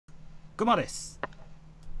クマです。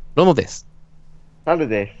ロノです。タル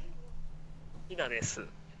です。ヒナです。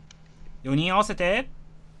4人合わせて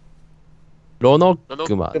ロノ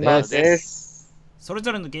クマです。それ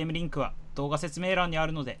ぞれのゲームリンクは動画説明欄にあ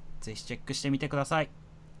るので、ぜひチェックしてみてください。よ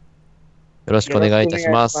ろしくお願いいたし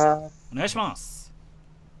ます。お願いします。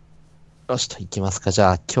よしといきますか。じ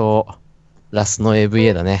ゃあ今日ラスの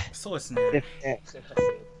A.V.A だね。そうですね。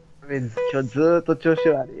今日ずーっと調子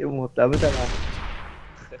悪い。もうダメだな。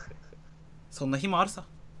そんな日もあるさ。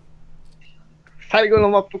最後の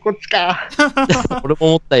マップこっちか。俺も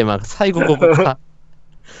思った今。最後ここか。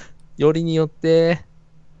よりによって。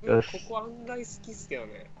ここ案外好きっすよ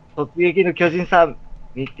ね。突撃の巨人さん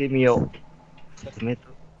見てみよう。攻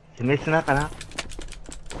め砂かな。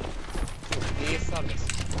ASR です。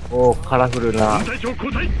おー、カラフルな。フ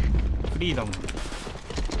リーダム。手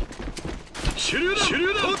榴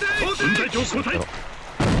弾。分隊長交代。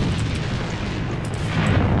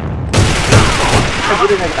ぶ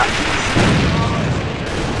れないか。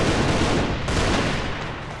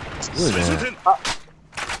すごいね。あ。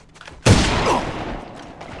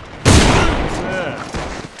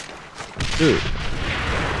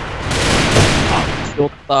拾っ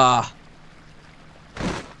た。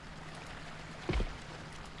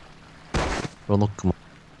ロノックも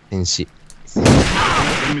戦士。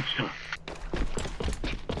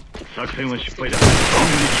作戦は失敗だ。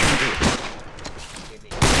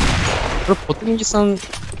これポテニギさんっ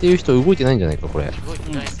ていう人動いてないんじゃないかこれ。動い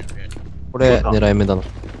てないですよね。これ狙い目だな。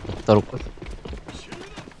だろうか。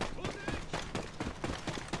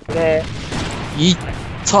これ。いっ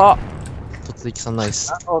た。突撃さんナイ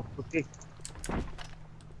ス。突撃。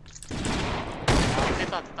出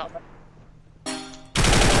た。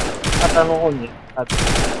肩の方にある。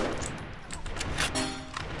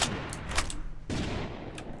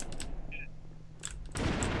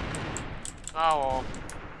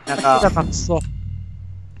なんか、くそ。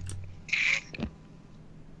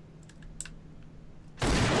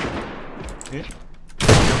え？びっ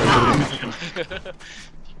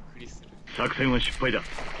くりする。作戦は失敗だ。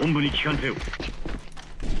本部に帰還せよ。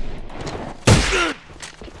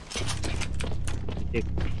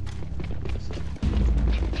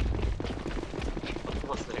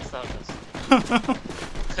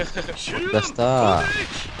出した。う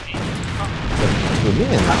め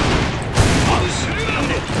えな。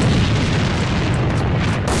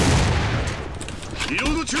リロ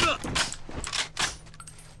ード中だ。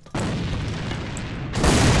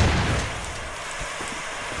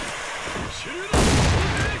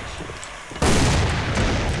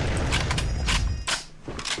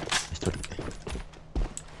一人。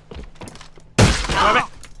やべ。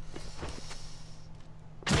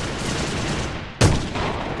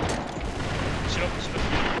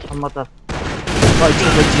あ、また。あ、一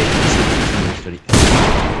人。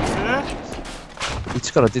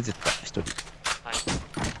一から出てった一人。はい。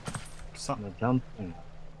さあ、ジャンプ。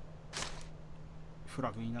フ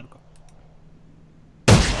ラグになるか。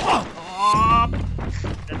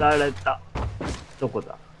やられた。どこ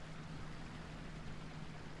だ。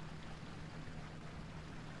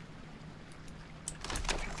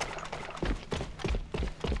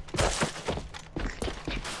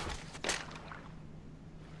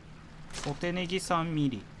お手ネギ3ミ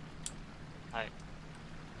リ。はい。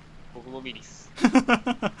僕もミリっす。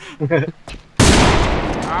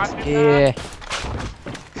あ、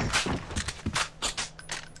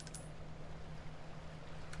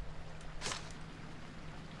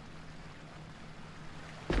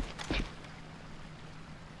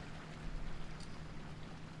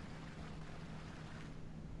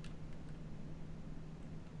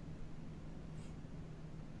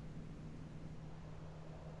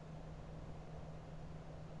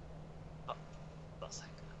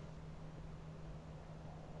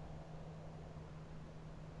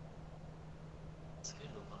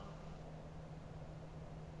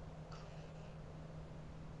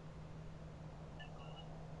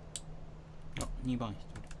2番1人。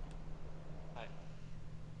はい。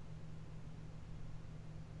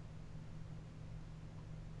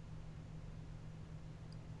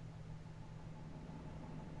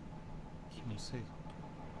気のせいだ。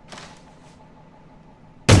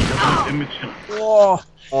全滅した。おお。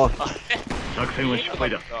作戦は失敗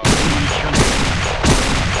だ。あ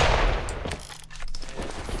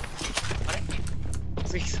れ？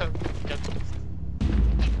次さんやっと。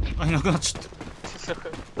あ、いなくなっちゃった。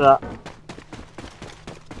さあ。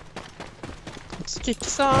突撃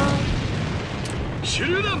さん。手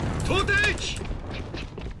榴弾投擲。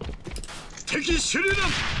敵手榴弾。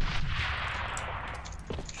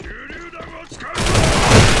手榴弾を使う。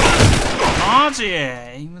マジ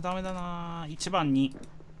エイムダメだな。1番に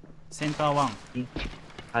センターワン。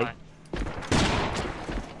はい。はい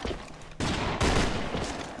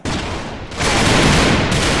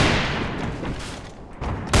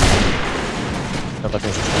中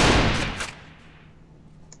点差。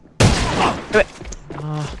やべ。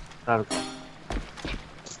ああるか。あ、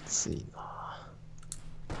きついな。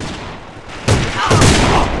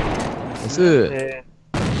ナイス。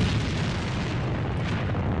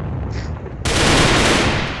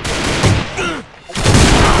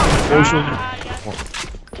よいしょ。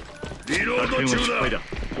リロード中だ。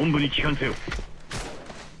本部に帰還せよ。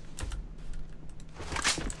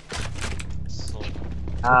そう。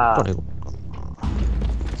ああ誰。かな。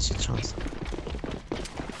チャンス。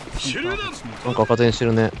手榴弾なんか赤点して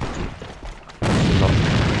るね。ナ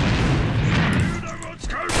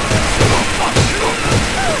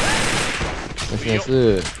イスナイス。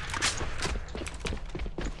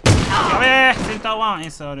やべえ、センターワン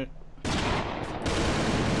SR。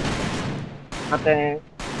加点。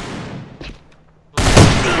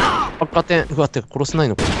赤点。うわって殺せない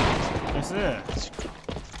のかよ。ナイス。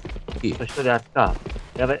いい。一人あっちか。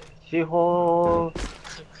やべ。司法。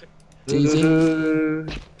ジジイル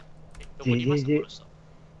ルどこにいましたこ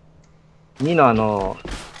の人2の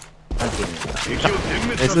なんていうんだ。敵を全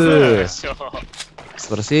滅ナイさせス。しょ素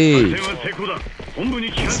晴らしい。作戦は成功だ。本部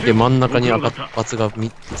に帰還すげえせよ。真ん中に赤ご苦労だったバツが3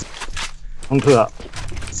つ。本当だ。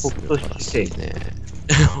素晴らしいね。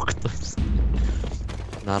北斗七星。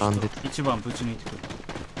並んでて。一番ぶち抜いてくる。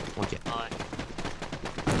オッケー。はい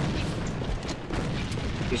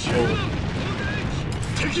司法。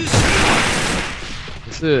敵ナ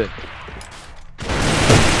イス。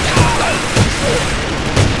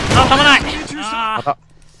あ、たまない。あ赤。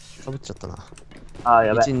かぶっちゃったな。ああ、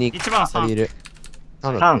やべ。 1、2、一番三2人いる。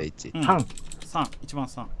3だって1。うん3。三、一番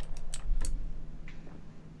三。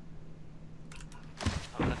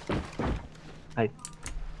はい。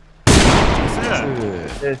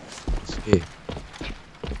ナイス。すげえ。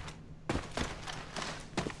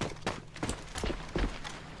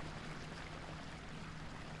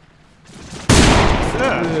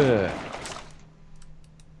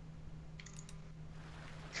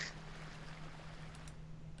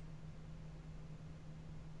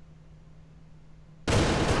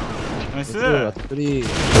ナイス。あと3。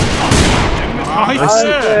ナイナ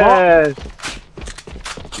イス。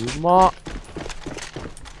うまっ。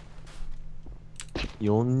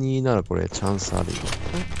4-2ならこれチャンスあるよ。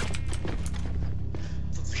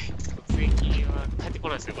突撃は帰ってこ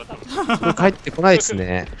ないですよ、また。これ帰ってこないです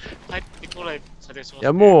ね。帰ってこない射程しますね。い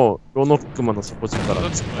やもう、ロノックマの底力や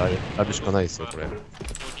るしかないですよ、これ。手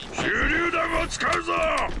榴弾を使うぞ。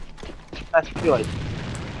確かに。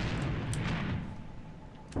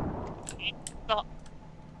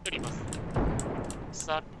一人います。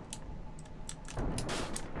さあ、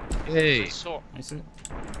えい。よいしょ。ナイス。も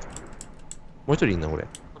う一人いんな、これ。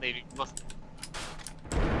まだいます。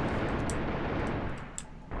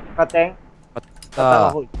加点。さ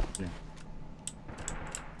あ、方ですね。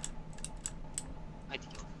入って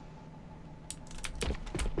きま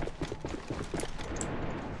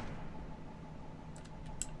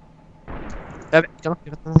す。やべ、行かなくて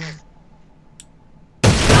よかったな。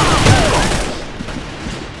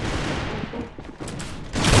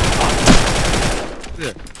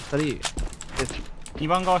2人。二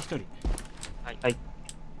番側一人。はい。はい。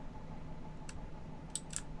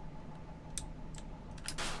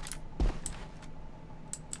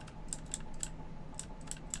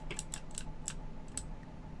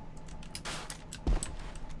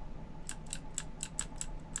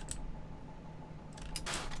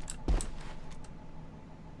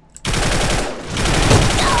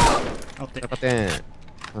あって。赤点。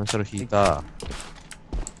反射炉引いた。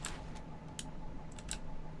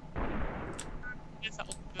さあ、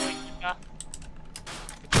奥行きが。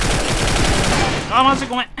あ、マジ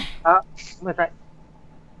ごめん。あ、ごめんなさい。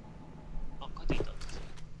あ、帰ってきたんですよ。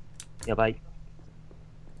やばい。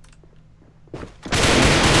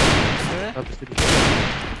ラブ3。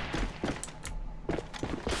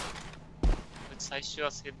最初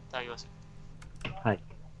はセンターいました。はい。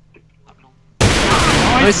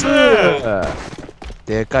ナイス。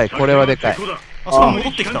でかい、これはでかい。あ、そう戻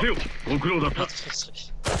ってきた。よご苦労だった。かっ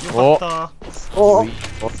た。おお、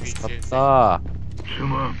使った。す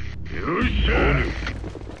まん。よっしゃ。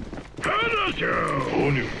話しゃ。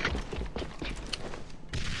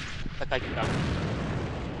戦いった。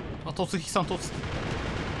あ、突撃さん突。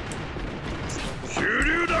手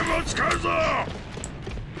榴弾を使うぞ。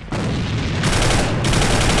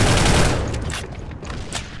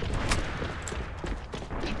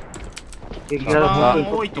激辛本当に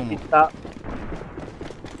多いと思う。た。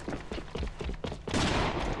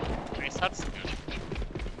サツ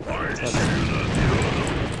おい、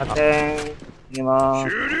発展逃げまー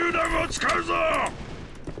す。手榴弾を使うぞ。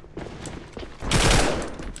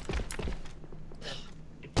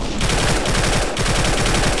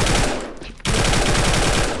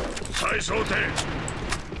再装填。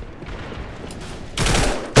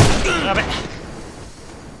やべ。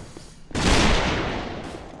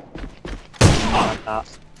また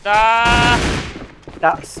だ来た。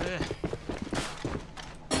ナイス。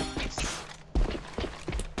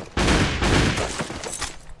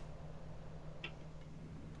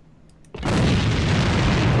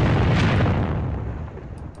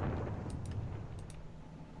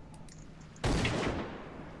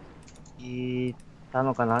いた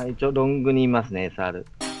のかな。一応ロングにいますね、SR。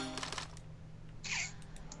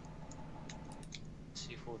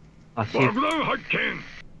C4。あ、爆弾発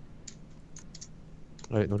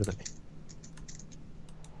見。あれ、乗れない。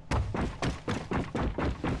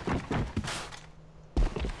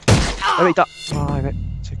やべ、いた。あー、やべ。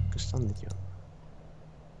チェックしたんだけど。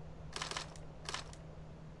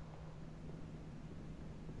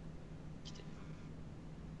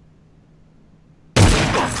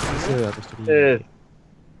あと一人。セン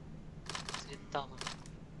ターまで。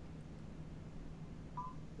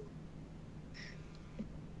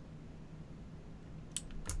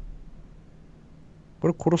こ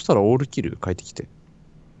れ殺したらオールキル返ってきて。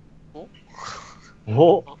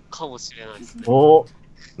おあ、かもしれないですね。お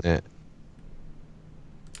ね。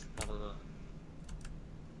だろうな。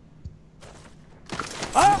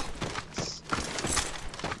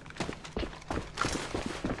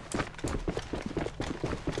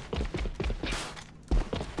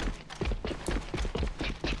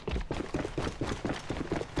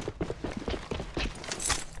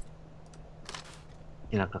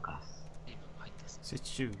背中か。今入ったっす。接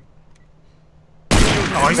中。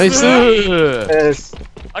ナイナイスー。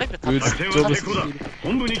あれってグッ作戦は成功だ。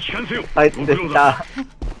本部に帰還せよ。はい、でご苦労だ。し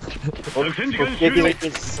た。作戦時間突終了。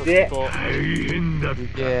撃して、大変だっす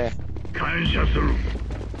げえ。た。感謝する。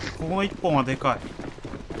この一本はでか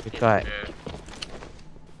い。でかい。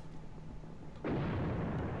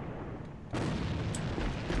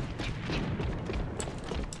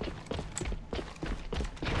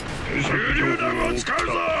手榴弾を使う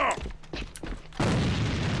ぞ。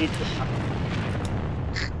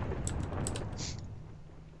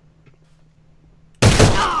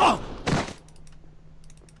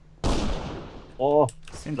おー、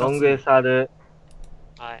先ロング SR。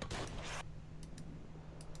はい。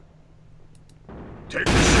敵手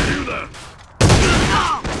榴弾。よ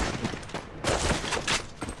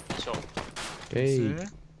いしょ。えい。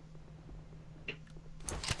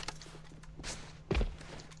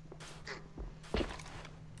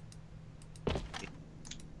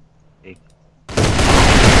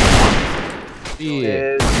いい。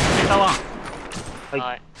センターワン。はい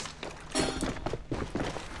はい。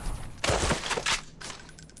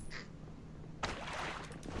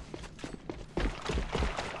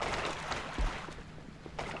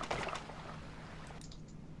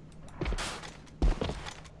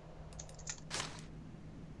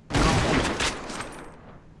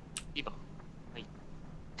2番。はい。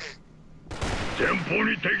前方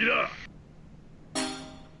に敵だ。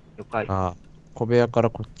了解。あ、小部屋から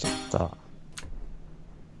こっち行った。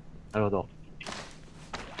なるほど。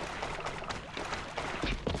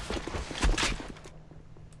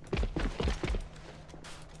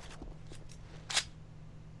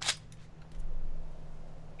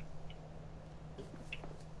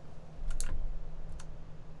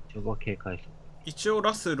一応警戒する。一応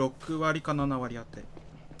ラス6割か7割あって。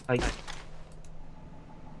はい。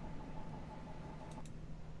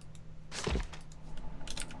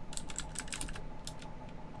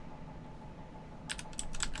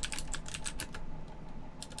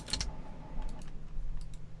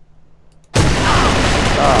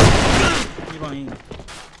2番いい。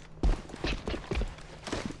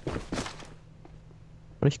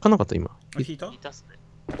あれ引かなかった今。あ、引いたいたっすね。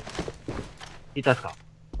いたっすか。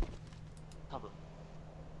多分。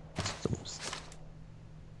ちょっともう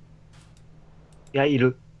いや、い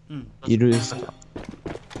る。うん。いるっすか。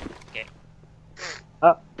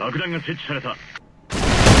爆弾が設置された。は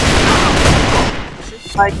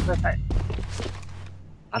い、ください。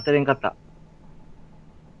当てれんかった。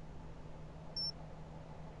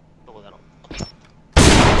どこだろう。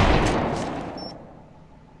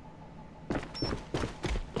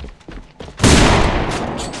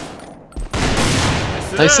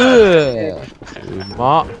ナイスー。う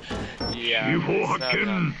まっ。いや UFO 発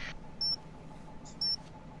見。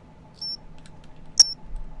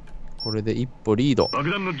これで一歩リード。爆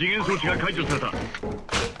弾の次元装置が解除された。作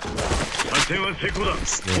戦は成功だ。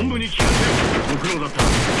すね本部に帰還せよ。ご苦労だっ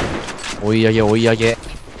た。追い上げ追い上げ。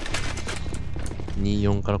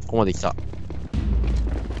24からここまで来た。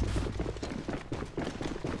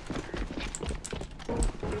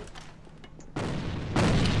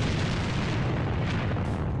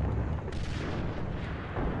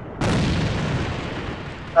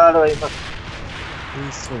いま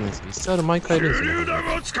す。そうなんです。SR 毎回いるんですよね。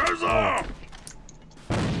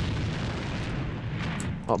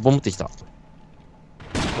あ、ボムってきた。こ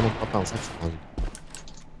のパターンさっきと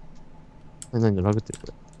同じ。何ラグってるこ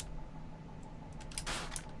れ。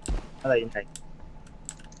まだいない。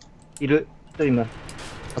いる。人います。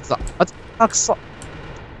あつだ。あ、くそ。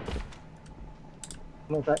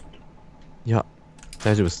ごめんなさい。いや、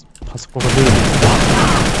大丈夫です。パソコンが出るんです。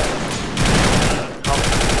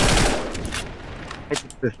はい、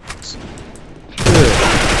です。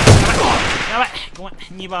やばい、ごめん。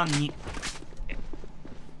2番に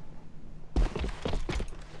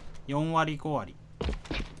4割5割。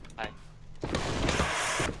はい。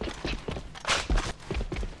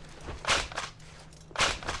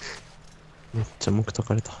めっちゃ目解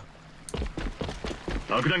かれた。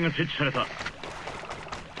爆弾が設置された。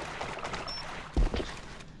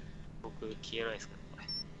僕消えないですかこれ。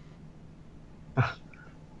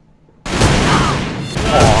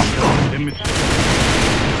全滅した。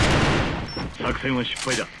作戦は失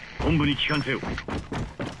敗だ。本部に帰還せよ。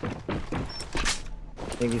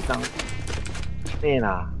ネギさん。ええ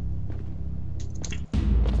な。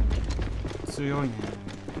強いね。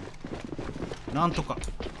なんとか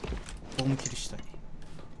ボムキルしたい。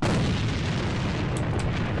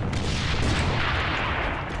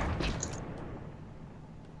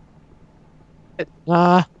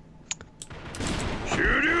あ終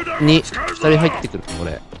了だ。ー、2人入ってくる、こ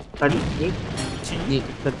れ。2人に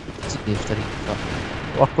2人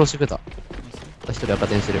が。わ、殺してくれた。1人赤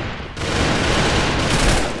点してる。オ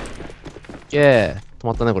ッケー。止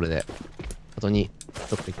まったね、これで。あと2。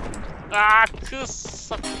どっか行く。あー、くっ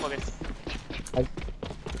そ、ここです。はい。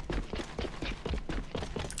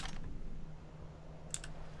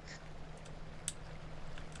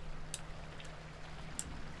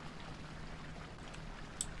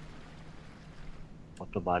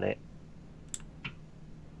音バレ。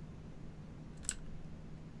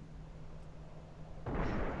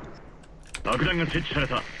爆弾が設置され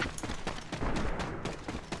た。は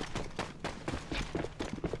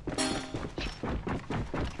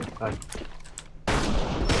い。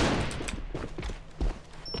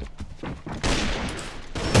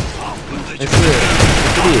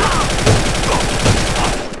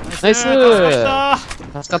ナイス助か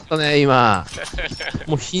っ助かったね、今。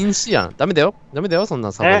もう瀕死やん。ダメだよ。そん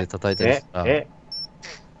なサバで叩いてるしさ。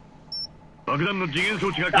爆弾の次元装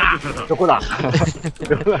置が解除された。どこだ作戦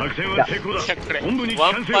は成功だ。いや、これ、本部に帰ワ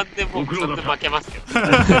ン還せよ。パンでもうちょっと負けますよ。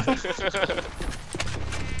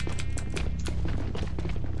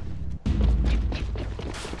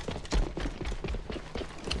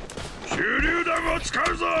終了だが使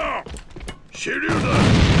うぞ。終了だ。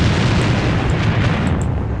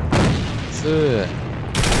スー。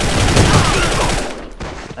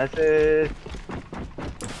ナイス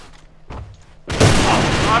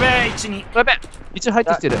やべえ、1、2。やべ一応入っ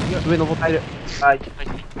てきてる。上登ってる。はい。はい。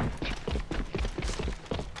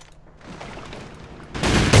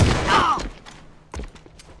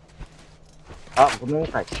あ、ごめんな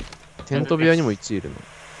さい。テント部屋にも1いるの。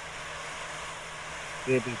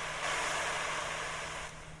A.V.A。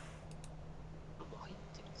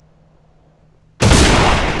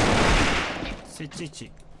設置位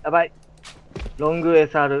置。やばい。ロング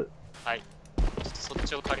SR。はい。そっ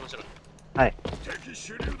ちを変わりましょうか。はい。敵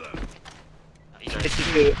終了だ。いいじゃない敵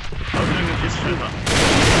中。爆弾が設置された。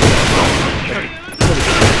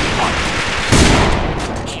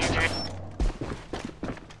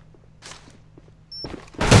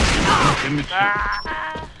全滅し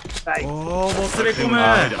た。はい。おー、ボスレコム。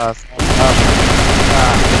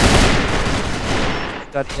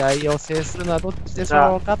光り合いを制するのはどっちでし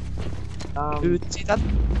ょうか。うちだ。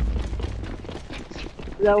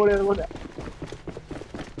いや、俺。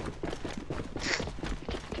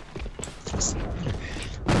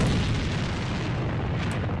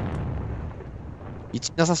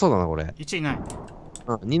1なさそうだな、これ。1いない。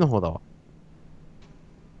うん、2の方だわ。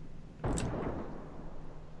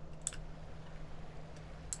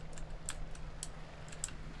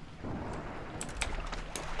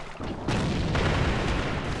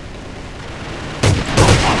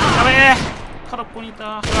やべえ、空っぽにい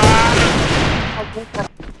た。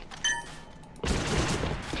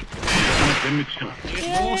全滅した。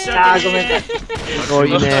申しあー、訳ねごめ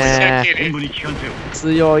んなさい。強いね本部に帰還せよ。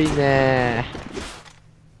強いね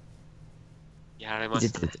やられま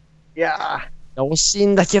したね。いや惜しい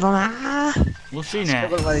んだけどな惜しいー、ね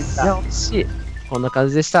とこ。ろまで行っいや、た。惜しい。こんな感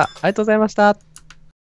じでした。ありがとうございました。